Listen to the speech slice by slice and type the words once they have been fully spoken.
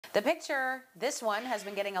The picture, this one, has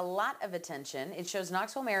been getting a lot of attention. It shows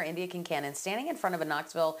Knoxville Mayor Indya Kincannon standing in front of a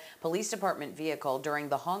Knoxville Police Department vehicle during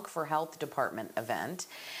the Honk for Health Department event.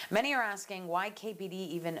 Many are asking why KPD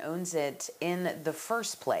even owns it in the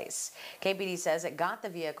first place. KPD says it got the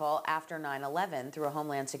vehicle after 9/11 through a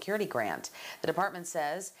Homeland Security grant. The department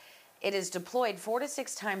says it is deployed 4 to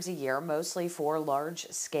 6 times a year, mostly for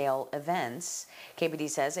large-scale events. KPD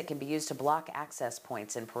says it can be used to block access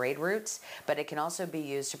points and parade routes, but it can also be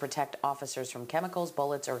used to protect officers from chemicals,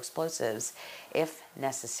 bullets, or explosives if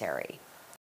necessary.